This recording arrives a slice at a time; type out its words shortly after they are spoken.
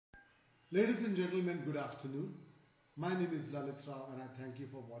Ladies and gentlemen, good afternoon. My name is Lalit Rao and I thank you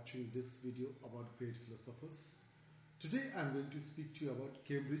for watching this video about great philosophers. Today I am going to speak to you about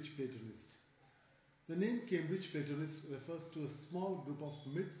Cambridge Platonists. The name Cambridge Platonists refers to a small group of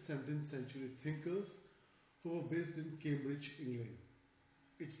mid-17th century thinkers who were based in Cambridge, England.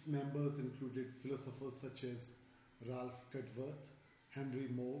 Its members included philosophers such as Ralph Cudworth, Henry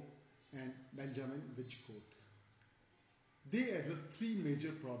Moore and Benjamin Whichcote. They address three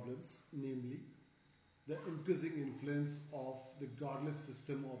major problems, namely the increasing influence of the godless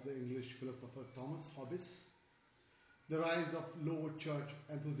system of the English philosopher Thomas Hobbes, the rise of lower church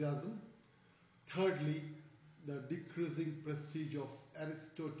enthusiasm, thirdly, the decreasing prestige of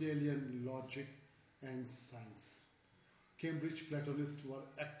Aristotelian logic and science. Cambridge Platonists were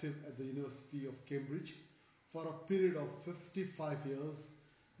active at the University of Cambridge for a period of 55 years,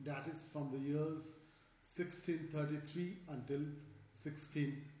 that is from the years 1633 until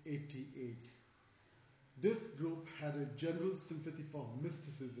 1688. This group had a general sympathy for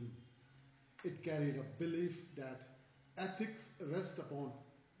mysticism. It carried a belief that ethics rest upon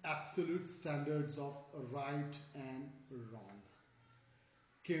absolute standards of right and wrong.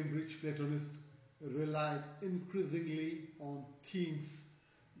 Cambridge Platonists relied increasingly on themes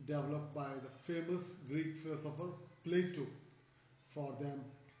developed by the famous Greek philosopher Plato. For them,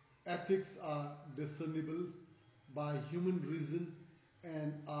 ethics are discernible by human reason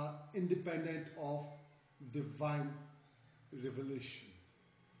and are independent of divine revelation.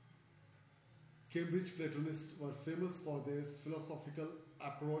 Cambridge Platonists were famous for their philosophical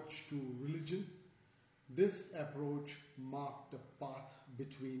approach to religion. This approach marked a path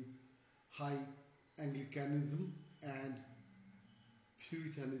between high Anglicanism and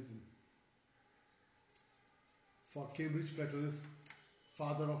Puritanism. For Cambridge Platonists,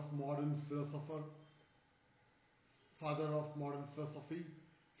 father of modern philosophy,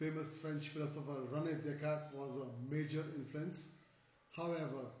 famous French philosopher René Descartes was a major influence.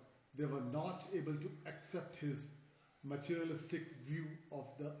 However, they were not able to accept his materialistic view of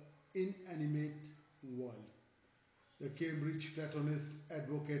the inanimate world. The Cambridge Platonists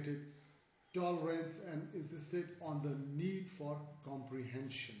advocated tolerance and insisted on the need for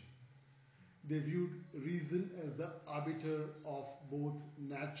comprehension. They viewed reason as the arbiter of both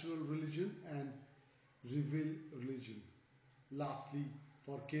natural religion and revealed religion. Lastly,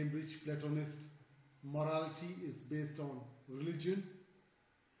 for Cambridge Platonists, morality is based on religion.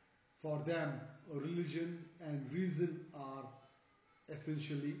 For them, religion and reason are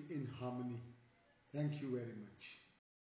essentially in harmony. Thank you very much.